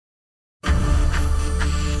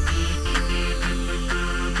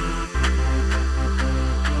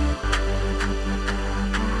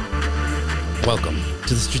Welcome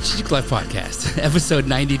to the Strategic Life Podcast, episode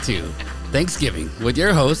 92, Thanksgiving, with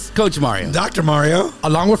your host, Coach Mario. Dr. Mario.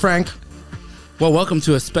 Along with Frank. Well, welcome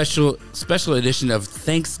to a special edition of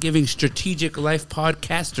Thanksgiving Strategic Life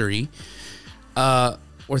Podcastery.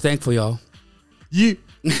 We're thankful, y'all. Yeah.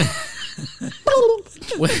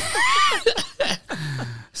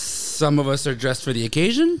 Some of us are dressed for the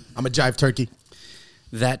occasion. I'm a jive turkey.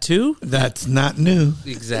 That too. That's not new.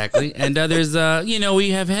 Exactly. And others, we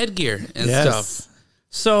have headgear and stuff.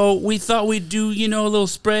 So we thought we'd do, a little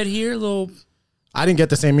spread here, I didn't get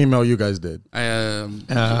the same email you guys did. Yeah,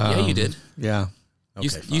 you did. Yeah.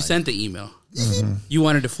 You sent the email. Mm-hmm. You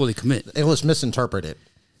wanted to fully commit. It was misinterpreted.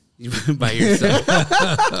 By yourself.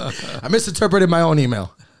 I misinterpreted my own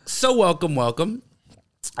email. So welcome. We're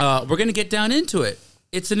going to get down into it.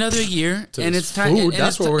 It's another year, and it's time. Food,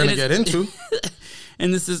 that's what we're going to get into.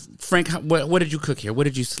 And this is, Frank, what did you cook here? What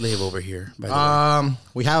did you slave over here, by the way?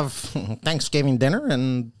 We have Thanksgiving dinner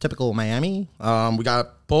in typical Miami. We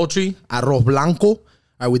got poultry, arroz blanco.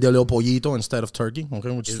 We did a little pollito instead of turkey. Okay,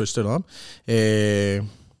 we just switched it up. Frijoles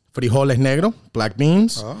negro, black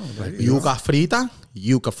beans. Yuca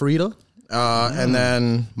frita. And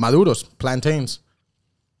then maduros, plantains.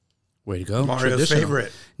 Way to go. Mario's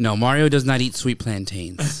favorite. No, Mario does not eat sweet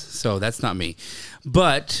plantains, so that's not me.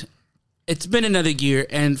 But it's been another year,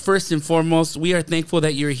 and first and foremost, we are thankful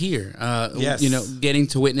that you're here. Yes. Getting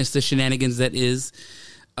to witness the shenanigans that is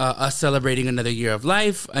us celebrating another year of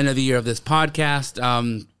life, another year of this podcast.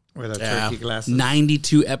 With our turkey glasses.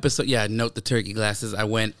 92 episodes. Yeah, note the turkey glasses. I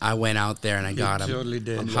went out there and I got them. Totally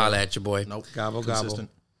did. Holla at your boy. Nope. Gobble, Consistent.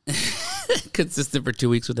 Consistent for 2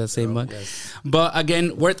 weeks with that same mug. Yes. But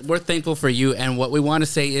again, we're thankful for you, and what we want to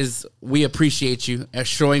say is we appreciate you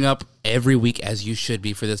showing up every week, as you should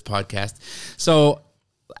be, for this podcast. So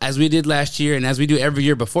as we did last year, and as we do every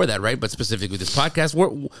year before that, right? But specifically this podcast,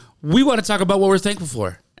 we want to talk about what we're thankful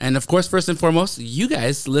for, and of course, first and foremost, you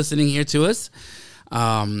guys listening here to us.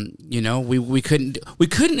 We couldn't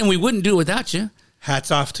and we wouldn't do it without you.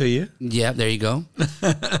 Hats off to you. Yeah, there you go.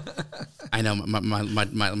 I know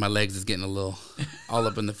my legs is getting a little all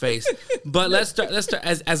up in the face. But let's start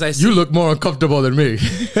as I see. You look more uncomfortable than me.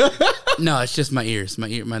 No, it's just my ears.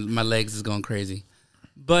 My legs is going crazy.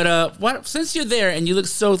 But since you're there and you look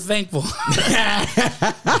so thankful,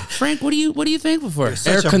 Frank, what are you thankful for?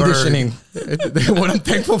 Air conditioning. What I'm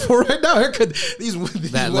thankful for right now. These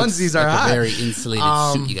onesies are hot. A very insulated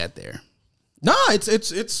suit you got there. No, it's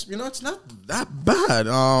it's not that bad.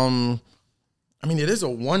 I mean, it is a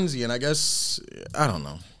onesie, and I guess I don't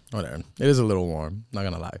know. Whatever. It is a little warm. Not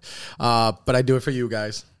gonna lie. But I do it for you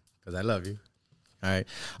guys because I love you. All right,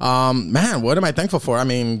 man. What am I thankful for? I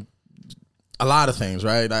mean, a lot of things,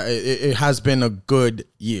 right? It has been a good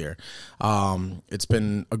year. It's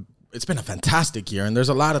been a fantastic year, and there's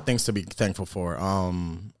a lot of things to be thankful for.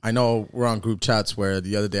 I know we're on group chats where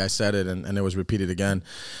the other day I said it, and it was repeated again.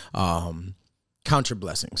 Count your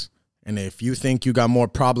blessings. And if you think you got more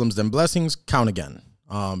problems than blessings, count again.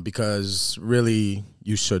 Because really,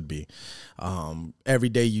 you should be. Every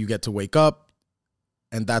day you get to wake up,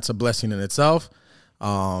 and that's a blessing in itself.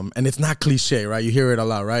 And it's not cliche, right? You hear it a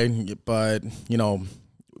lot, right? But,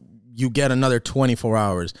 you get another 24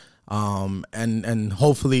 hours. And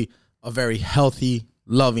hopefully a very healthy,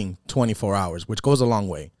 loving 24 hours, which goes a long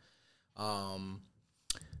way.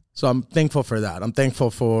 So I'm thankful for that. I'm thankful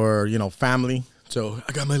for, family. So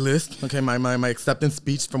I got my list. Okay, my acceptance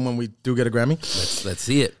speech from when we do get a Grammy. Let's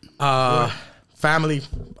see it. Family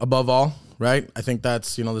above all, right? I think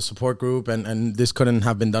that's, the support group, and this couldn't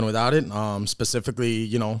have been done without it.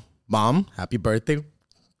 Specifically, mom, happy birthday.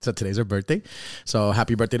 So today's her birthday. So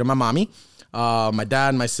happy birthday to my mommy. My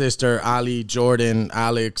dad, my sister, Ali, Jordan,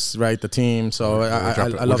 Alex, right? The team. So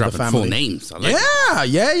I love the family. Full names. I like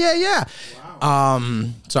Yeah. Wow.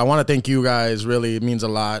 So I want to thank you guys. Really, it means a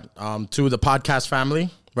lot. To the podcast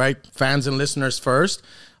family, right? Fans and listeners first.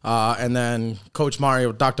 And then Coach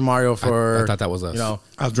Mario, Dr. Mario for... I thought that was us.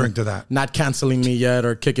 I'll drink to that. Not canceling me yet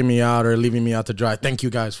or kicking me out or leaving me out to dry. Thank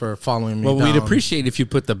you guys for following me Well, down. we'd appreciate if you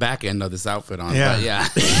put the back end of this outfit on. Yeah.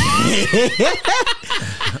 But yeah.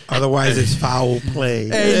 Otherwise, it's foul play.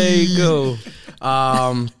 There you go.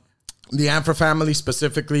 The Amfer family,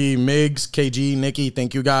 specifically Migs, KG, Nikki,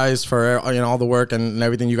 thank you guys for all the work and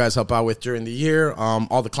everything you guys help out with during the year.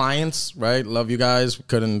 All the clients, right? Love you guys.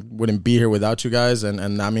 Wouldn't be here without you guys,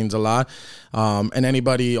 and that means a lot. And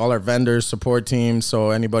anybody, all our vendors, support teams, so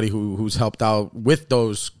anybody who's helped out with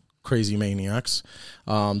those crazy maniacs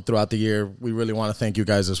throughout the year, we really want to thank you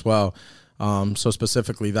guys as well. So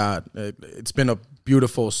specifically that, it's been a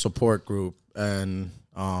beautiful support group, and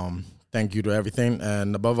thank you to everything.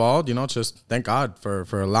 And above all, just thank God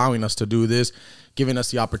for allowing us to do this, giving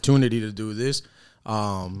us the opportunity to do this,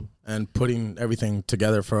 and putting everything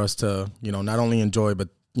together for us to, not only enjoy, but,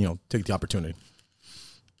 take the opportunity.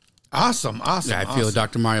 Awesome. Yeah, I feel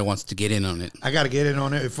Dr. Mario wants to get in on it. I got to get in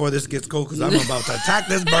on it before this gets cold because I'm about to attack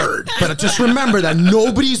this bird. But just remember that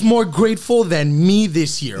nobody's more grateful than me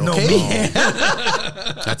this year, okay?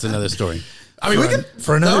 That's another story. I mean, we can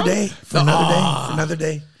for another day. For another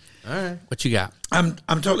day. All right. What you got? I'm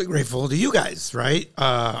totally grateful to you guys, right?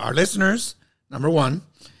 Our listeners, number one.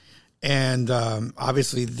 And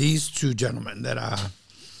obviously these two gentlemen that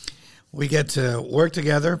we get to work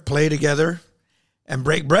together, play together, and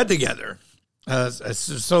break bread together. It's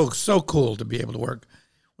so cool to be able to work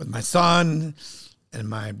with my son and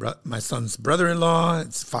my son's brother-in-law.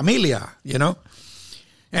 It's familia,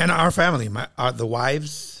 and our family, the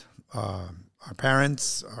wives, our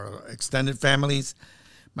parents, our extended families,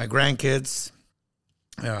 my grandkids,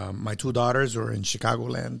 my two daughters who are in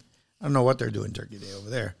Chicagoland. I don't know what they're doing Turkey Day over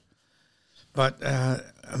there, but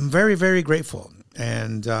I'm very, very grateful,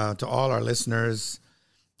 and to all our listeners,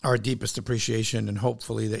 our deepest appreciation, and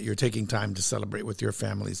hopefully that you're taking time to celebrate with your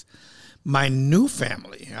families. My new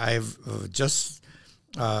family, I've just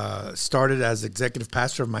started as executive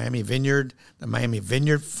pastor of Miami Vineyard, the Miami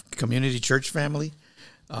Vineyard Community Church family.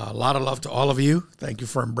 A lot of love to all of you. Thank you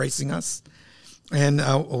for embracing us. And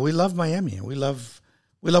we love Miami. We love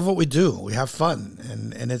what we do. We have fun,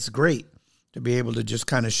 and it's great to be able to just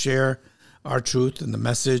kind of share our truth and the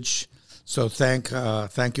message. So thank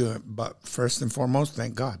you, but first and foremost,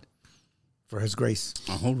 thank God for His grace.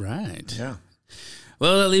 All right. Yeah.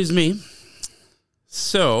 Well, that leaves me.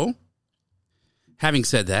 So, having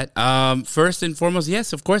said that, first and foremost,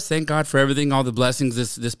 yes, of course, thank God for everything, all the blessings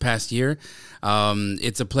this past year.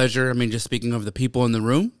 It's a pleasure. I mean, just speaking of the people in the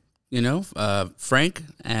room, Frank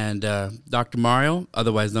and Dr. Mario,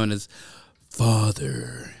 otherwise known as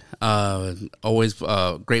Father. Always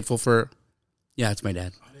grateful for. Yeah, it's my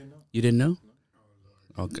dad. You didn't know?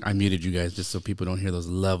 Oh, I muted you guys just so people don't hear those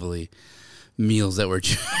lovely meals that we're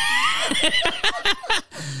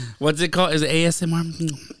What's it called? Is it ASMR?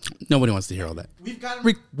 Nobody wants to hear all that.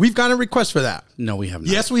 We've got a request for that. No, we have not.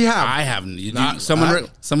 Yes, we have. I haven't.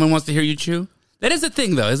 Someone wants to hear you chew? That is a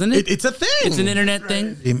thing, though, isn't it? It's a thing. It's an internet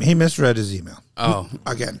thing. He misread his email. Oh,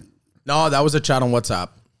 again. No, that was a chat on WhatsApp.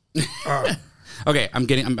 Okay, I'm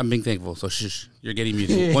being thankful. So shush, you're getting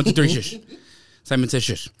muted. 1, 2, 3, shush. Simon says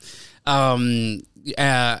shush.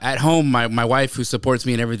 At home, my wife, who supports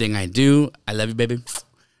me in everything I do, I love you, baby.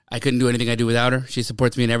 I couldn't do anything I do without her. She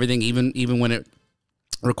supports me in everything, even when it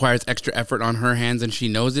requires extra effort on her hands, and she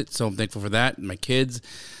knows it. So I'm thankful for that. My kids,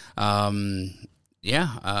 my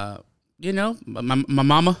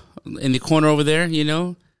mama in the corner over there,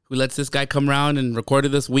 who lets this guy come around and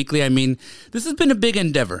recorded this weekly. I mean, this has been a big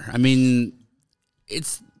endeavor. I mean,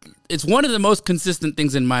 it's one of the most consistent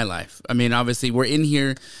things in my life. I mean, obviously, we're in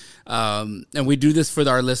here, and we do this for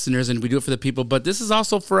our listeners, and we do it for the people. But this is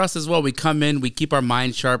also for us as well. We come in, we keep our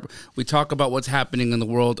mind sharp, we talk about what's happening in the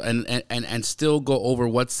world, and still go over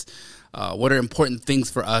what are important things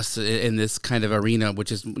for us in this kind of arena,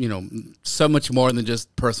 which is so much more than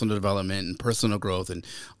just personal development and personal growth and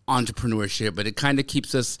entrepreneurship. But it kind of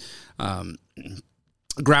keeps us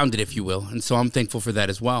grounded, if you will, and so I'm thankful for that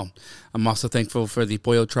as well. I'm also thankful for the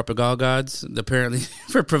Pollo Tropical gods, apparently,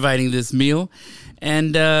 for providing this meal,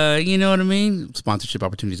 and you know what I mean. Sponsorship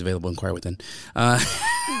opportunities available. Inquire within.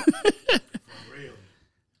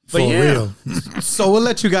 For real. So we'll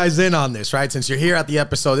let you guys in on this, right? Since you're here at the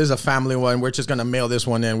episode, this is a family one. We're just going to mail this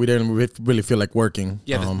one in. We didn't really feel like working.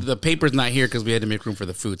 Yeah, the paper's not here because we had to make room for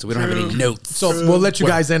the food, so we don't have any notes. So we'll let you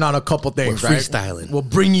guys in on a couple things, we're right? freestyling. We'll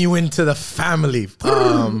bring you into the family.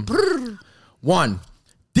 One,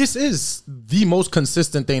 this is the most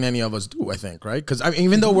consistent thing any of us do, I think, right? Because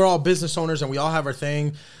even though we're all business owners and we all have our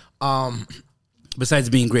thing, besides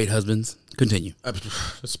being great husbands, continue.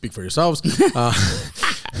 Speak for yourselves.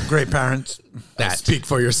 Great parents. Speak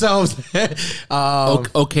for yourselves.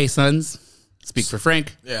 Okay, sons. Speak for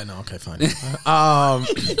Frank. Yeah, no, okay, fine.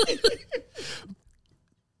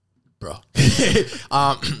 Bro.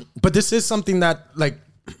 But this is something that,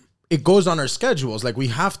 it goes on our schedules. We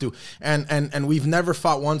have to. And we've never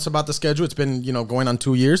fought once about the schedule. It's been, going on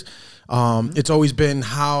 2 years. It's always been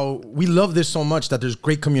how we love this so much that there's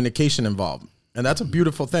great communication involved. And that's a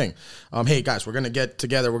beautiful thing. Hey, guys, we're going to get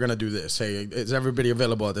together. We're going to do this. Hey, is everybody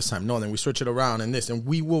available at this time? No, then we switch it around and this. And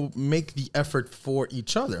we will make the effort for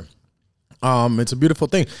each other. It's a beautiful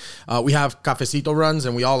thing. We have cafecito runs,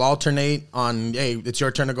 and we all alternate on, hey, it's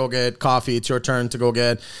your turn to go get coffee. It's your turn to go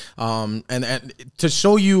get, and to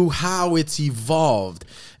show you how it's evolved.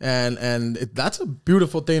 And that's a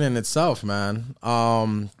beautiful thing in itself, man.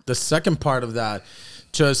 The second part of that,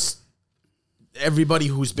 just everybody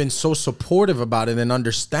who's been so supportive about it and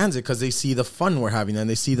understands it because they see the fun we're having and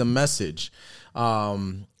they see the message.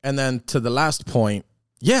 And then to the last point,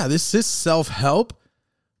 yeah, this is self-help,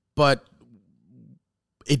 but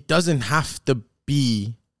it doesn't have to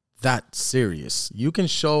be that serious. You can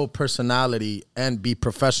show personality and be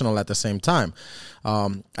professional at the same time.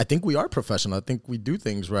 I think we are professional. I think we do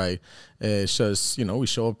things right. It's just, we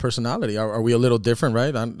show a personality. Are we a little different,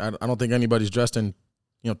 right? I don't think anybody's dressed in,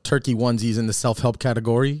 turkey onesies in the self-help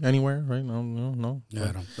category anywhere, right? No.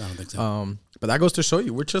 I don't think so. But that goes to show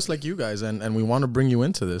you, we're just like you guys, and we want to bring you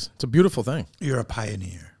into this. It's a beautiful thing. You're a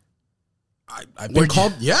pioneer. I've been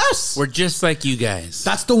called, yes. We're just like you guys.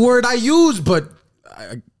 That's the word I use, but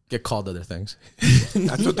I get called other things.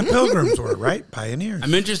 That's what the Pilgrims were, right? Pioneers.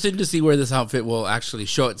 I'm interested to see where this outfit will actually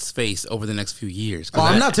show its face over the next few years. Oh,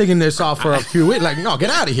 I'm not taking this off for a few weeks. Like, no, get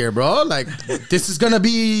out of here, bro. Like, this is going to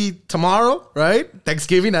be tomorrow, right?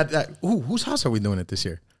 Thanksgiving. Whose house are we doing it this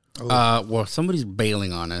year? Well, somebody's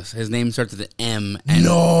bailing on us. His name starts with an M and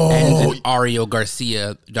ends in Ario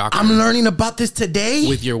Garcia. Doctor, I'm learning about this today.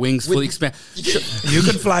 with your wings fully expanded. You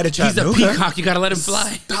can fly to He's a Chattanooga. peacock. You got to let him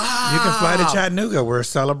fly. You can fly to Chattanooga. We're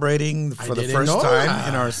celebrating for the didn't first know time that.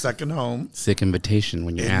 in our second home. Sick invitation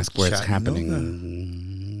when you In ask where it's Chattanooga. happening.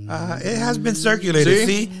 It has been circulated.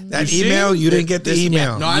 See that You email? see? You didn't get the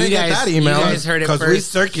email. No, I didn't get that email. You guys heard it Because first we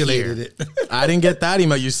circulated here. it. I didn't get that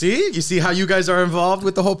email. You see how you guys are involved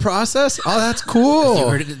with the whole process? Oh, that's cool. You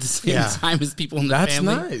heard it at the same Yeah. time as people in the That's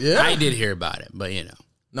family. nice, yeah. I did hear about it, but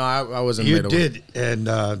No, I wasn't. You made aware. did, and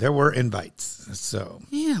there were invites. So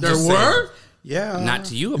yeah, There just were? yeah, not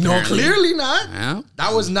to you. No, Apparently. clearly not. Yeah.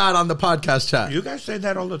 That was not on the podcast chat. You guys say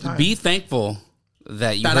that all the time. Be thankful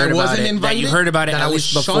that you That heard I about wasn't it. That you invited? heard about it That at I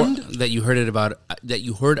was least before. shunned? That you heard it about. That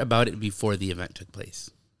you heard about it before the event took place.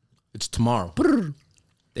 It's tomorrow.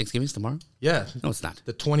 Thanksgiving's tomorrow. Yeah, No, it's not.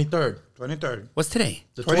 the 23rd. 23rd, What's today?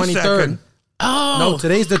 The 22nd. 23rd. Oh No,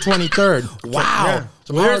 today's the 23rd. wow! Yeah.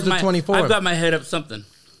 Tomorrow's the 24th. I've got my head up something.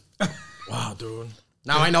 Wow, dude.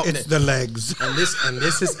 Now I know. It's the legs. and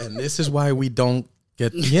this is why we don't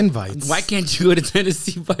get the invites. Why can't you go to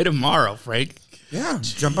Tennessee by tomorrow, Frank? Yeah,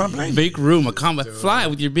 jump on a plane. Make room, a comma, fly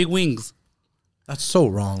with your big wings. That's so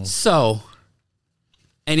wrong. So,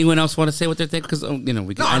 anyone else want to say what they're thinking? Because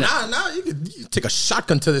we can. No, you can take a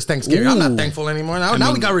shotgun to this Thanksgiving. I'm Ooh. not thankful anymore.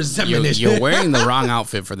 Now we got resentment You're, issues. you're wearing the wrong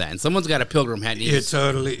outfit for that, and someone's got a pilgrim hat. You're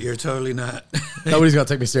totally not. Nobody's gonna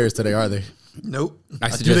take me serious today, are they? Nope. I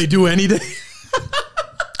Do suggest they do any day?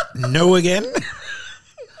 No again.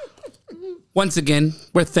 once again,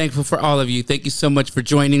 we're thankful for all of you. Thank you so much for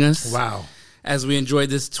joining us. Wow, As we enjoyed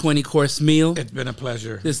this 20-course meal, it's been a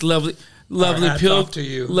pleasure. this lovely hats off to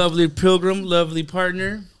you. lovely pilgrim, lovely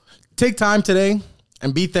partner. Take time today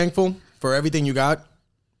and be thankful for everything you got.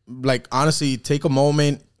 Like, honestly, take a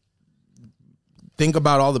moment. Think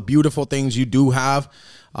about all the beautiful things you do have,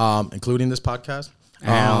 including this podcast.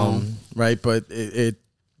 Right? But it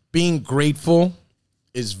being grateful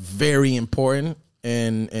is very important,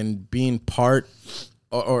 and being part,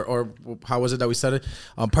 or how was it that we said it?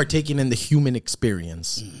 Partaking in the human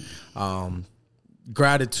experience.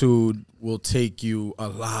 Gratitude will take you a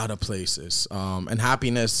lot of places, and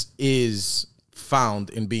happiness is found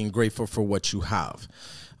in being grateful for what you have.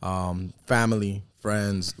 Family,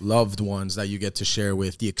 friends, loved ones that you get to share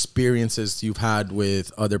with, the experiences you've had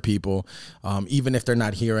with other people, even if they're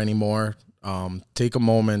not here anymore. Take a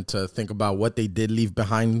moment to think about what they did leave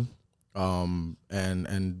behind,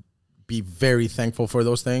 and be very thankful for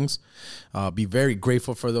those things. Be very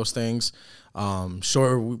grateful for those things.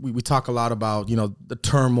 Sure, we talk a lot about, the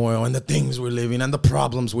turmoil and the things we're living and the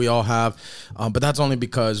problems we all have. But that's only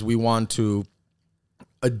because we want to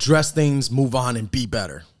address things, move on, and be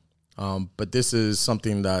better. But this is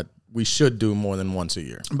something that we should do more than once a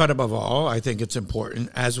year. But above all, I think it's important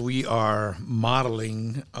as we are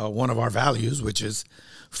modeling one of our values, which is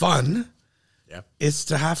fun. Yeah. It's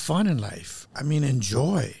to have fun in life. I mean,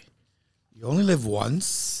 enjoy. You only live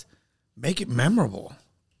once. Make it memorable.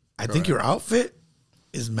 I think your outfit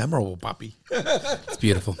is memorable, Poppy. It's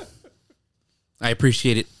beautiful. I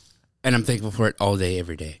appreciate it, and I'm thankful for it all day,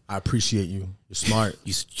 every day. I appreciate you. You're smart.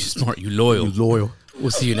 You're smart. You're loyal. You're loyal. We'll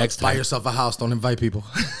see you next Buy time. yourself a house. Don't invite people.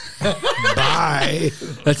 Bye.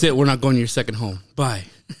 That's it. We're not going to your second home. Bye.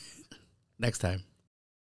 Next time.